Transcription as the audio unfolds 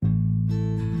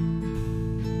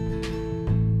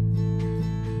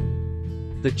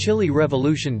the Chile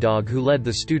Revolution dog who led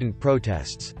the student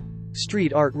protests.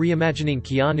 Street art reimagining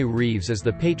Keanu Reeves as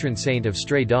the patron saint of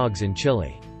stray dogs in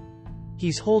Chile.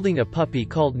 He's holding a puppy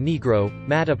called Negro,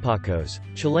 Matapacos,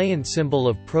 Chilean symbol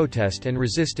of protest and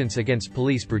resistance against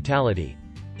police brutality.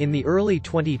 In the early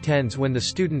 2010s, when the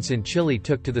students in Chile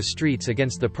took to the streets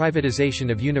against the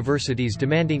privatization of universities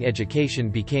demanding education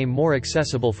became more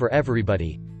accessible for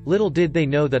everybody, little did they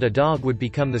know that a dog would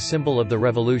become the symbol of the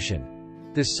revolution.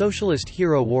 This socialist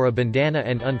hero wore a bandana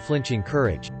and unflinching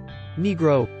courage.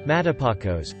 Negro,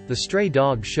 Matapacos, the stray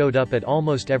dog showed up at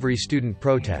almost every student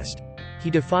protest. He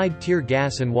defied tear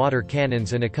gas and water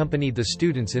cannons and accompanied the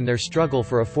students in their struggle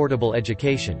for affordable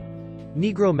education.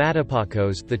 Negro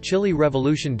Matapacos, the Chile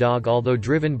Revolution dog. Although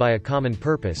driven by a common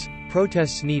purpose,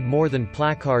 protests need more than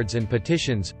placards and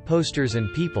petitions, posters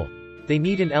and people. They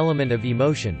need an element of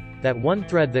emotion, that one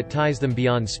thread that ties them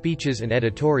beyond speeches and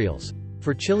editorials.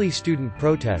 For Chile student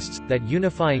protests, that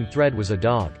unifying thread was a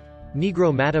dog.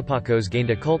 Negro Matapacos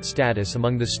gained a cult status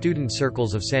among the student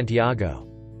circles of Santiago.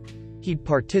 He'd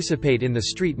participate in the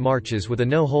street marches with a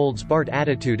no-holds-barred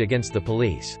attitude against the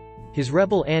police. His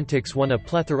rebel antics won a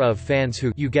plethora of fans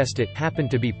who, you guessed it,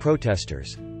 happened to be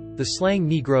protesters. The slang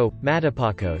Negro,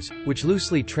 Matapacos, which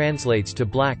loosely translates to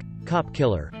black cop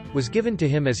killer, was given to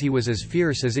him as he was as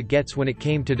fierce as it gets when it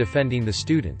came to defending the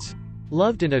students.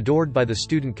 Loved and adored by the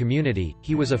student community,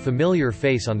 he was a familiar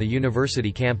face on the university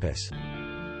campus.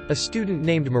 A student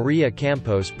named Maria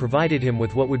Campos provided him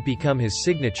with what would become his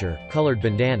signature, colored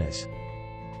bandanas.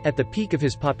 At the peak of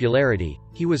his popularity,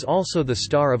 he was also the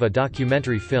star of a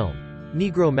documentary film.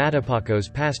 Negro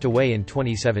Matapacos passed away in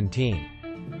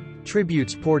 2017.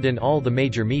 Tributes poured in all the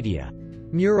major media.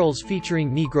 Murals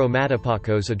featuring Negro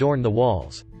Matapacos adorn the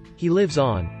walls. He lives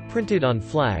on, printed on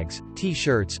flags,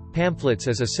 t-shirts, pamphlets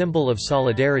as a symbol of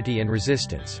solidarity and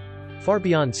resistance. Far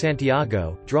beyond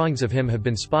Santiago, drawings of him have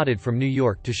been spotted from New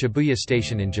York to Shibuya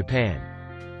Station in Japan.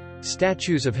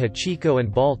 Statues of Hachiko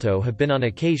and Balto have been on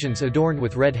occasions adorned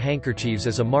with red handkerchiefs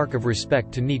as a mark of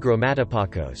respect to Negro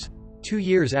Matapacos. 2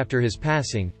 years after his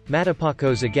passing,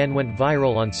 Matapacos again went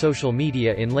viral on social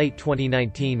media in late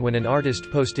 2019 when an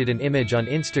artist posted an image on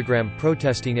Instagram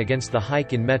protesting against the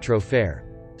hike in metro fare.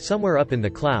 Somewhere up in the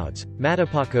clouds,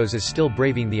 Matapacos is still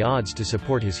braving the odds to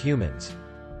support his humans.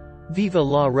 Viva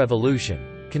la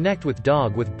Revolution! Connect with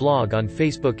Dog with blog on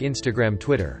Facebook, Instagram,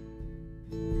 Twitter.